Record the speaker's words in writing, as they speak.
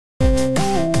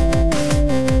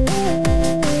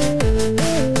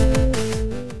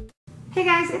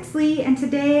it's Lee, and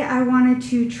today I wanted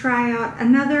to try out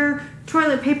another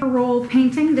toilet paper roll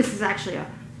painting. This is actually a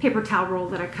paper towel roll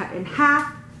that I cut in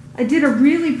half. I did a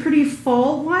really pretty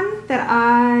fall one that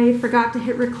I forgot to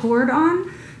hit record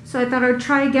on, so I thought I would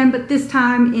try again, but this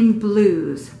time in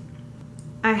blues.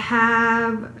 I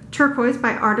have Turquoise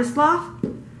by Artist Loft.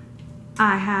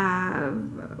 I have,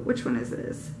 which one is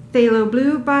this? Phthalo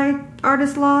Blue by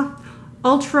Artist Loft.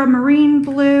 Ultramarine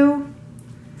Blue.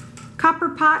 Copper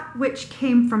Pot, which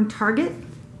came from Target.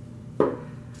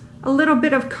 A little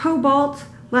bit of Cobalt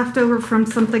left over from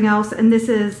something else, and this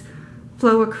is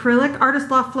Flow Acrylic, Artist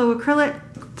Loft Flow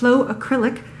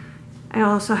Acrylic. I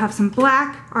also have some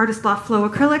black, Artist Loft Flow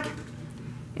Acrylic,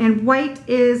 and white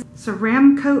is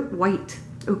Ceramcoat White.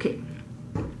 Okay.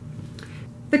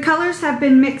 The colors have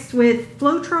been mixed with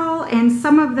Floetrol, and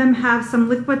some of them have some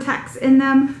Liquitex in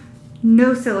them,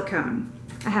 no silicone.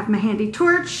 I have my handy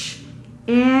torch,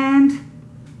 and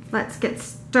let's get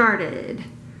started.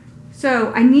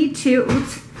 So I need to,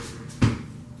 so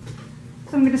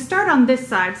I'm going to start on this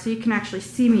side so you can actually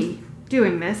see me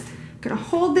doing this. I'm going to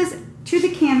hold this to the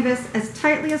canvas as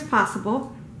tightly as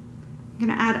possible. I'm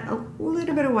going to add a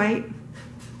little bit of white.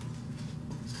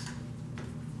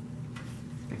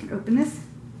 If I can open this.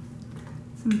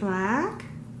 Some black.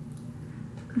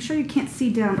 I'm sure you can't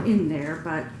see down in there,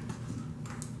 but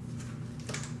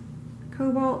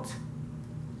Cobalt.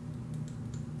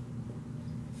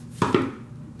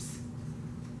 Oops.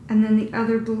 And then the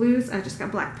other blues, I just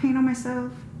got black paint on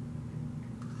myself.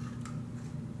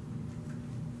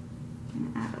 Gonna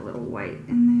add a little white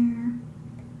in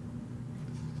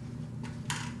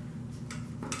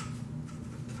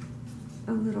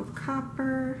there. A little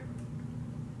copper.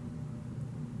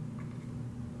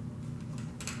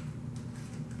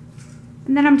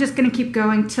 And then I'm just gonna keep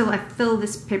going till I fill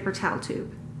this paper towel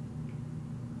tube.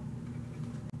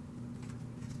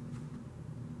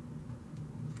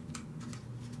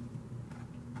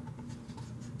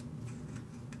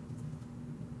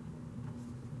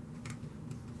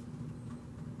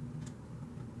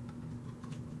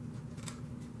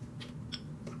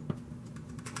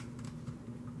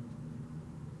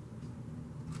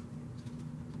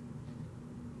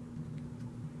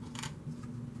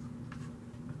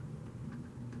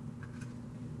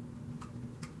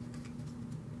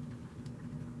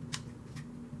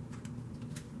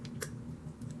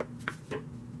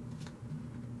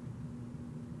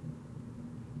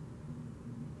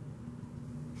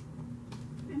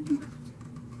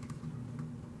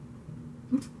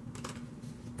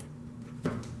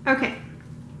 Okay,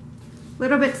 a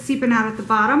little bit seeping out at the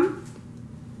bottom.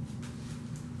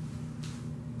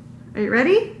 Are you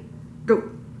ready? Go.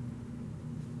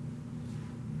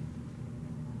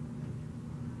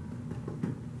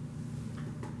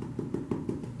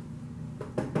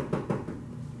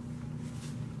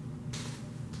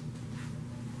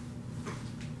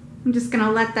 I'm just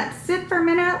gonna let that sit for a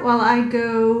minute while I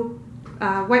go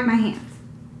wipe my hands.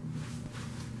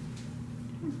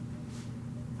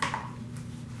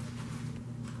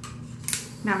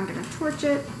 Now I'm going to torch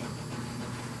it.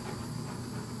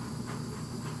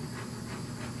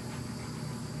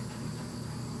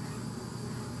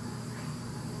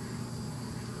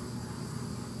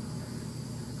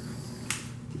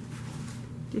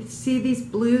 Do you see these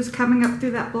blues coming up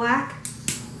through that black?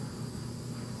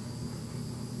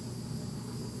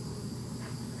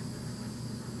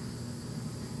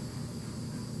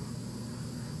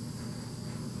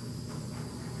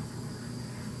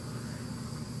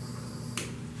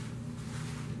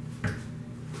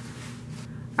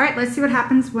 All right, let's see what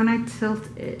happens when I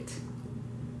tilt it.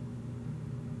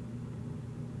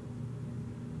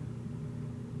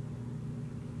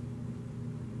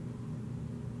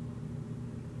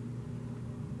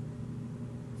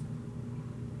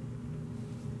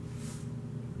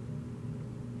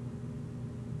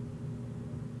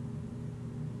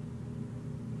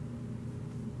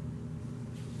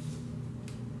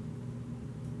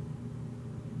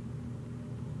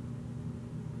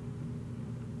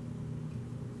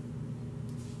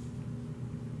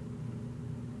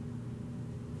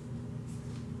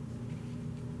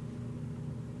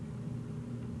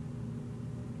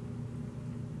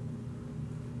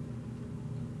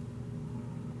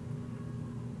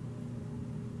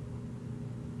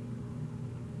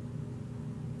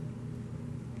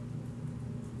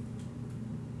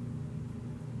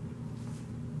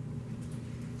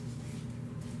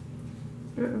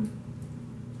 Uh-oh,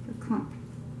 a clump.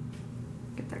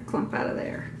 Get that clump out of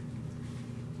there.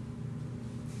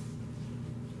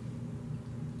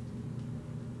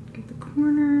 Get the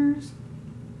corners.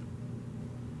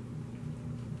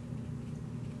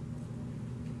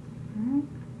 All right.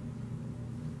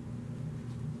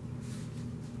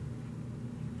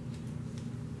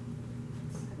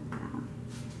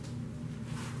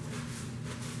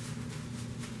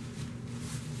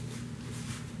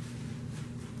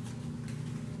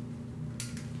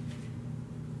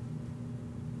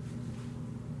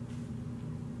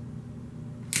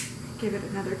 Give it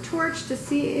another torch to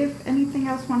see if anything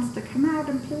else wants to come out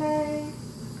and play.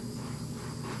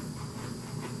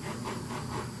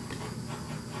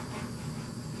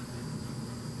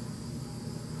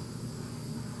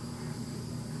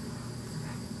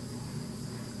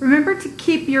 Remember to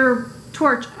keep your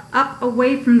torch up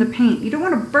away from the paint. You don't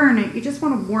want to burn it, you just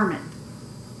want to warm it.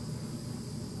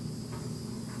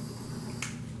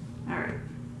 Alright,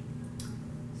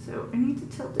 so I need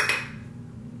to tilt it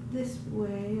this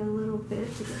way a little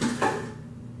bit to get it.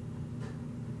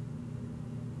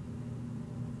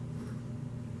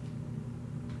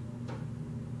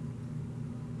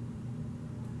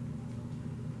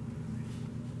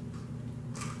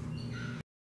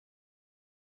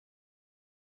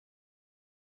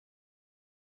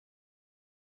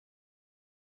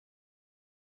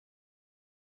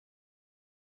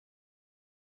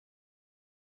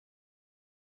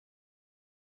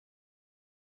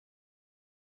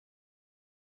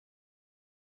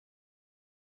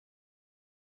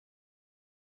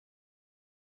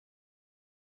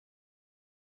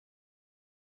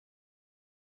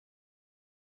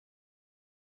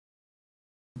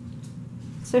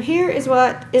 So here is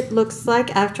what it looks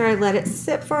like after I let it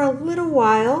sit for a little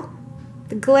while.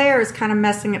 The glare is kind of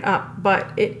messing it up,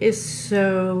 but it is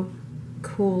so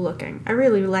cool looking. I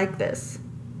really like this.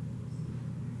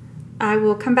 I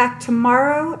will come back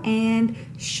tomorrow and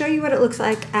show you what it looks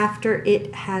like after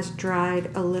it has dried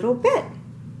a little bit.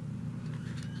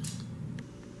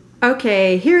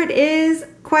 Okay, here it is,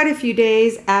 quite a few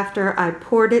days after I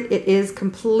poured it. It is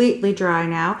completely dry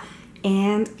now.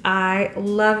 And I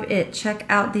love it. Check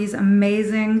out these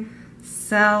amazing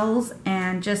cells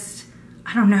and just,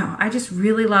 I don't know, I just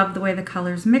really love the way the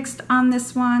colors mixed on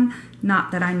this one.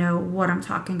 Not that I know what I'm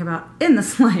talking about in the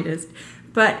slightest,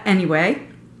 but anyway,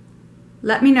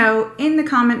 let me know in the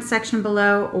comment section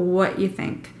below what you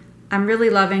think. I'm really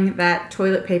loving that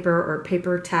toilet paper or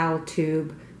paper towel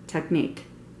tube technique.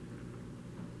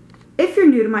 If you're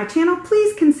new to my channel,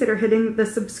 please consider hitting the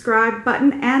subscribe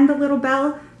button and the little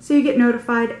bell so you get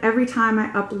notified every time I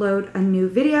upload a new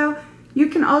video. You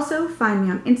can also find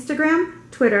me on Instagram,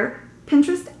 Twitter,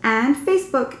 Pinterest, and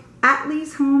Facebook at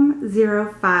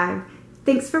LeighsHome05.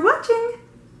 Thanks for watching.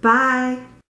 Bye.